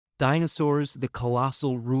Dinosaurs, the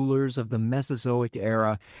colossal rulers of the Mesozoic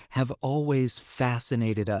era, have always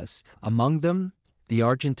fascinated us. Among them, the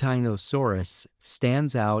Argentinosaurus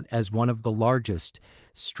stands out as one of the largest,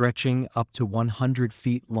 stretching up to 100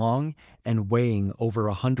 feet long and weighing over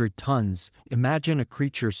 100 tons. Imagine a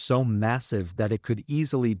creature so massive that it could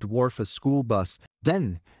easily dwarf a school bus.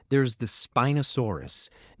 Then there's the Spinosaurus,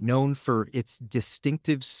 known for its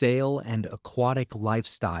distinctive sail and aquatic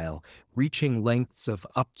lifestyle, reaching lengths of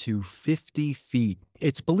up to 50 feet.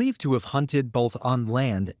 It's believed to have hunted both on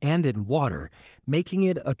land and in water, making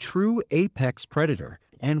it a true apex predator.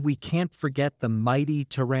 And we can't forget the mighty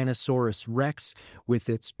Tyrannosaurus rex with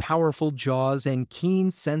its powerful jaws and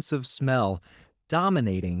keen sense of smell,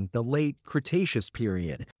 dominating the late Cretaceous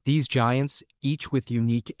period. These giants, each with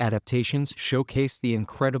unique adaptations, showcase the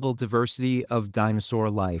incredible diversity of dinosaur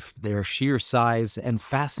life. Their sheer size and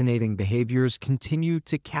fascinating behaviors continue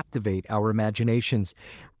to captivate our imaginations,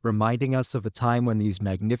 reminding us of a time when these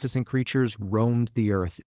magnificent creatures roamed the earth.